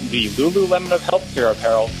about the Lululemon of healthcare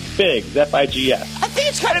apparel, FIGS, F-I-G-S. I think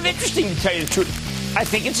it's kind of interesting, to tell you the truth. I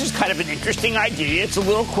think it's just kind of an interesting idea. It's a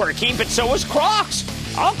little quirky, but so is Crocs.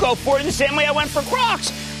 I'll go for it the same way I went for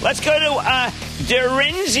Crocs. Let's go to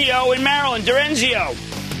D'Arenzio in Maryland. D'Arenzio.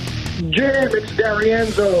 Jim, it's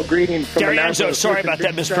D'Arienzo. Greetings from D'Arienzo, sorry about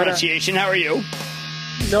that mispronunciation. How are you?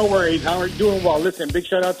 No worries. How are you doing? Well, listen, big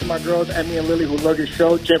shout out to my girls, Emmy and Lily, who love your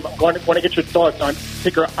show. Jim, I want to get your thoughts on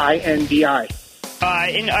ticker INDI.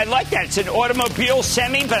 And I like that. It's an automobile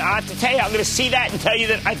semi, but I have to tell you, I'm going to see that and tell you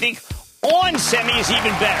that I think on semi is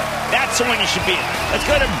even better. That's the one you should be in. Let's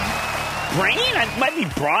go to Brain. It might be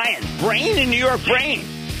Brian. Brain in New York. Brain.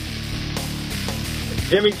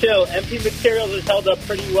 Jimmy Chill, MP Materials has held up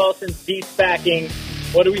pretty well since de-SPACing.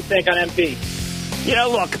 What do we think on MP? You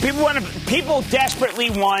know, look, people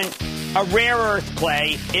desperately want a rare earth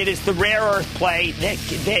play. It is the rare earth play that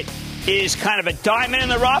is kind of a diamond in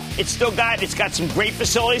the rough. It's got some great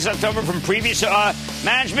facilities left over from previous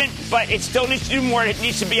management, but it still needs to do more. It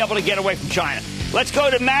needs to be able to get away from China. Let's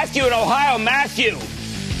go to Matthew in Ohio. Matthew.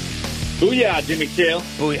 Booyah, Jimmy Chill.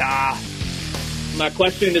 Booyah. My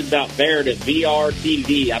question is about Veritiv,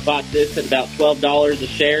 VRTV. I bought this at about $12 a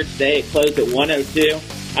share. Today it closed at $102.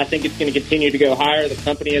 I think it's going to continue to go higher. The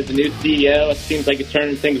company has a new CEO. It seems like it's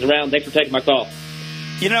turning things around. Thanks for taking my call.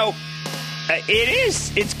 You know, it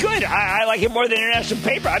is. It's good. I like it more than International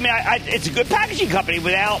Paper. I mean, it's a good packaging company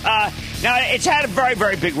without... now, it's had a very,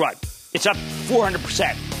 very big run. It's up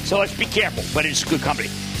 400%. So let's be careful, but it's a good company.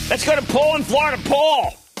 Let's go to Paul in Florida.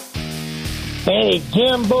 Paul. Hey,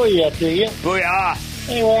 Jim, booyah to you. Booyah.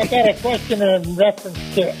 Anyway, I got a question in reference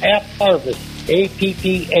to App Harvest,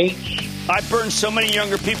 APPH. I burned so many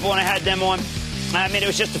younger people when I had them on. I mean, it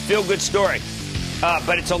was just a feel-good story.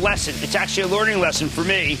 But it's a lesson. It's actually a learning lesson for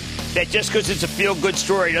me that just because it's a feel-good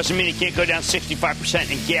story doesn't mean it can't go down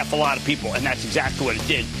 65% and gaff a lot of people. And that's exactly what it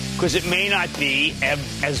did. Because it may not be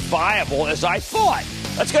as viable as I thought.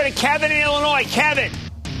 Let's go to Kevin in Illinois. Kevin.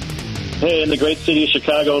 Hey, in the great city of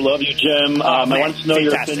Chicago. Love you, Jim. I wanted to know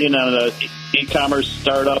your opinion on an e-commerce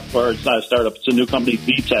startup, or it's not a startup, it's a new company,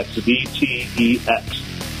 VTEX, VTEX.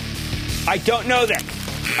 I don't know that.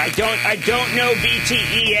 I don't know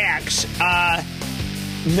VTEX.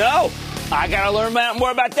 No. I got to learn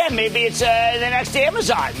more about them. Maybe it's the next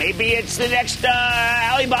Amazon. Maybe it's the next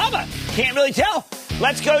Alibaba. Can't really tell.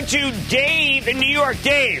 Let's go to Dave in New York.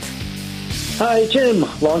 Dave. Hi, Jim.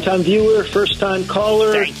 Longtime viewer, first-time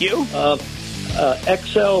caller. Thank you.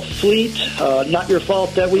 XL Fleet, not your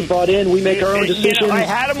fault that we bought in. We make our own decisions. You know, I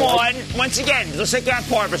had them on. Once again, just like that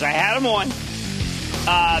Parvis, I had them on.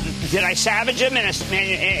 Did I savage them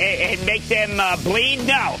and make them bleed?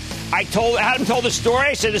 No. I had them told the story.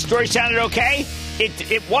 I said the story sounded okay.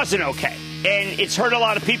 It wasn't okay. And it's hurt a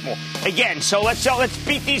lot of people. Again, so let's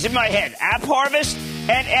beat these in my head. App Harvest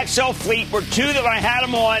and XL Fleet were two that I had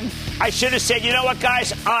them on. I should have said, you know what,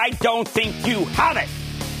 guys? I don't think you have it.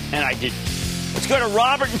 And I didn't. Let's go to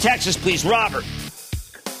Robert in Texas, please. Robert.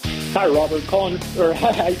 Hi, Robert.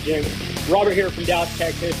 Hi, Jim. Robert here from Dallas,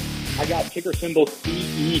 Texas. I got ticker symbol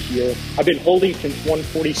CE here. I've been holding since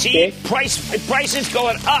 146. See, prices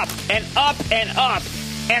going up and up and up.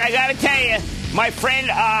 And I got to tell you, my friend,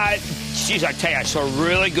 I tell you, I saw a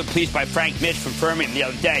really good piece by Frank Mitch from Fermium the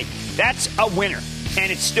other day. That's a winner. And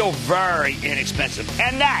it's still very inexpensive.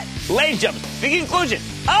 And that, ladies and gentlemen, the conclusion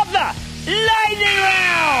of the Lightning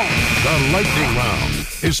Round. The Lightning Round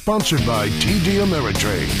is sponsored by TD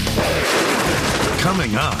Ameritrade.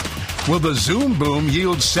 Coming up, will the Zoom boom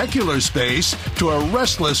yield secular space to a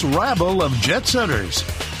restless rabble of jet setters?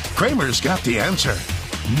 Cramer's got the answer.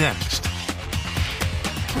 Next.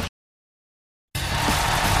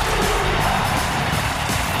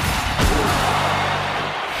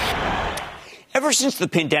 Ever since the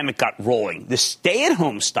pandemic got rolling, the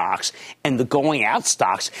stay-at-home stocks and the going-out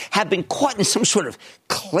stocks have been caught in some sort of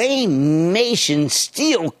claymation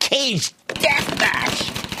steel cage death match.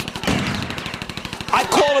 I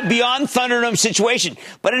call it a beyond Thunderdome situation,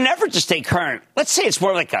 but in an effort to stay current, let's say it's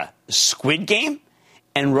more like a Squid Game.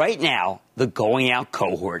 And right now, the going-out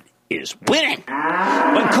cohort is winning.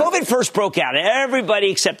 When COVID first broke out, everybody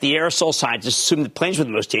except the aerosol scientists assumed that planes were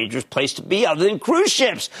the most dangerous place to be other than cruise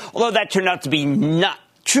ships, although that turned out to be not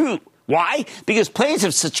true. Why? Because planes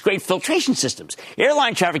have such great filtration systems.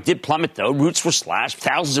 Airline traffic did plummet, though. Routes were slashed.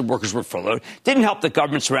 Thousands of workers were furloughed. Didn't help that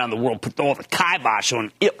governments around the world put all the kibosh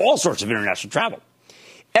on all sorts of international travel.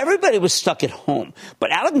 Everybody was stuck at home.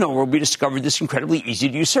 But out of nowhere, we discovered this incredibly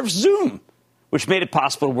easy-to-use service, Zoom, which made it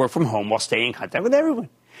possible to work from home while staying in contact with everyone.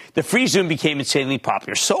 The free Zoom became insanely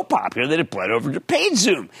popular, so popular that it bled over to paid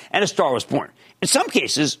Zoom, and a star was born. In some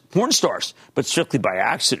cases, porn stars, but strictly by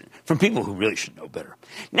accident, from people who really should know better.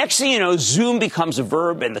 Next thing you know, Zoom becomes a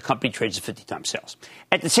verb, and the company trades at 50 times sales.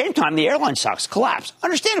 At the same time, the airline stocks collapse,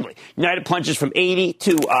 understandably. United plunges from 80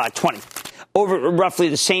 to 20. Over roughly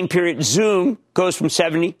the same period, Zoom goes from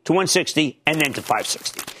 70 to 160 and then to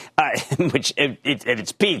 560, which at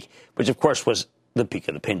its peak, which of course was the peak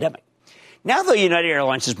of the pandemic. Now, though, United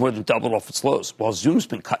Airlines has more than doubled off its lows, while Zoom's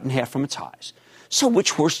been cut in half from its highs. So which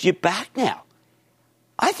horse do you back now?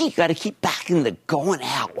 I think you got to keep backing the going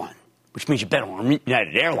out one, which means you bet on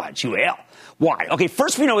United Airlines, UAL. Why? Okay,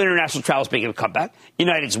 first we know international travel is making a comeback.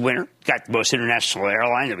 United's a winner. Got the most international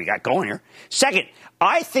airline that we got going here. Second,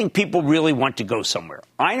 I think people really want to go somewhere.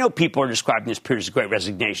 I know people are describing this period as a great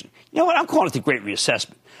resignation. You know what? I'm calling it the great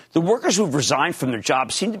reassessment. The workers who've resigned from their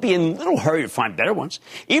jobs seem to be in little hurry to find better ones,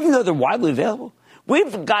 even though they're widely available.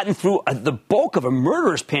 We've gotten through the bulk of a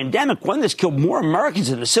murderous pandemic, one that's killed more Americans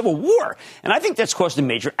than the Civil War. And I think that's caused a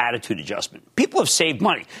major attitude adjustment. People have saved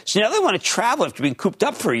money, so now they want to travel after being cooped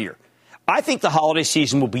up for a year. I think the holiday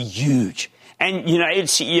season will be huge. And United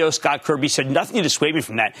CEO Scott Kirby said nothing to dissuade me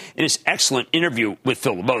from that in his excellent interview with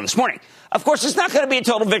Phil LeBeau this morning. Of course, it's not going to be a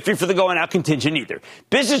total victory for the going-out contingent either.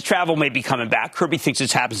 Business travel may be coming back. Kirby thinks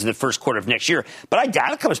this happens in the first quarter of next year, but I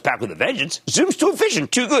doubt it comes back with a vengeance. Zoom's too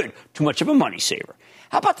efficient, too good, too much of a money saver.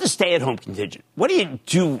 How about the stay-at-home contingent? What do you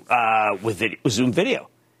do with Zoom Video?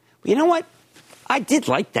 Well, you know what? I did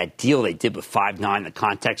like that deal they did with Five9, the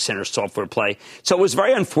contact center software play. So it was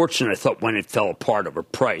very unfortunate, I thought, when it fell apart over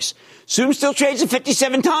price. Zoom still trades at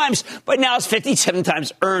 57 times, but now it's 57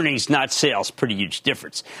 times earnings, not sales. Pretty huge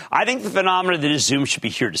difference. I think the phenomenon that is Zoom should be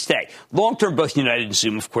here to stay. Long-term, both United and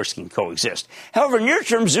Zoom, of course, can coexist. However,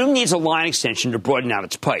 near-term, Zoom needs a line extension to broaden out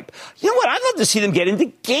its pipe. You know what? I'd love to see them get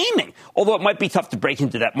into gaming, although it might be tough to break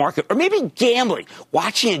into that market. Or maybe gambling,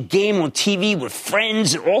 watching a game on TV with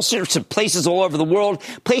friends in all sorts of places all over the world,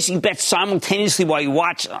 placing bets simultaneously while you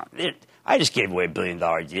watch. I just gave away $1 billion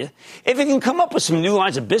idea. If it can come up with some new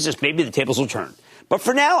lines of business, maybe the tables will turn. But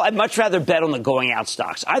for now, I'd much rather bet on the going out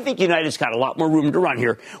stocks. I think United's got a lot more room to run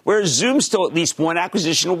here, whereas Zoom's still at least one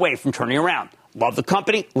acquisition away from turning around. Love the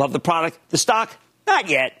company, love the product. The stock, not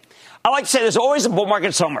yet. I like to say there's always a bull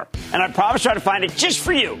market somewhere, and I promise to try to find it just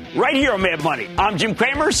for you, right here on Mad Money. I'm Jim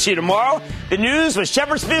Cramer. See you tomorrow. The news with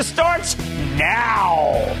Shepard Smith starts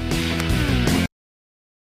now.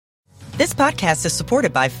 This podcast is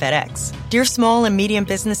supported by FedEx. Dear small and medium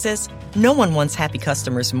businesses, No one wants happy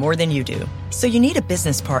customers more than you do. So you need a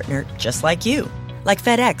business partner just like you. Like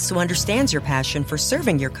FedEx, who understands your passion for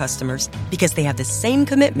serving your customers because they have the same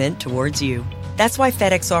commitment towards you. That's why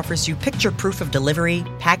FedEx offers you picture proof of delivery,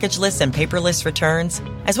 packageless and paperless returns,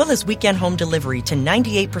 as well as weekend home delivery to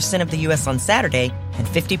 98% of the U.S. on Saturday and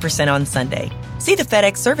 50% on Sunday. See the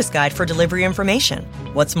FedEx service guide for delivery information.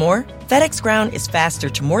 What's more, FedEx Ground is faster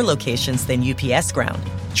to more locations than UPS Ground.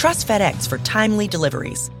 Trust FedEx for timely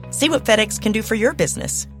deliveries. See what FedEx can do for your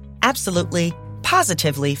business. Absolutely,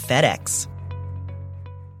 positively FedEx.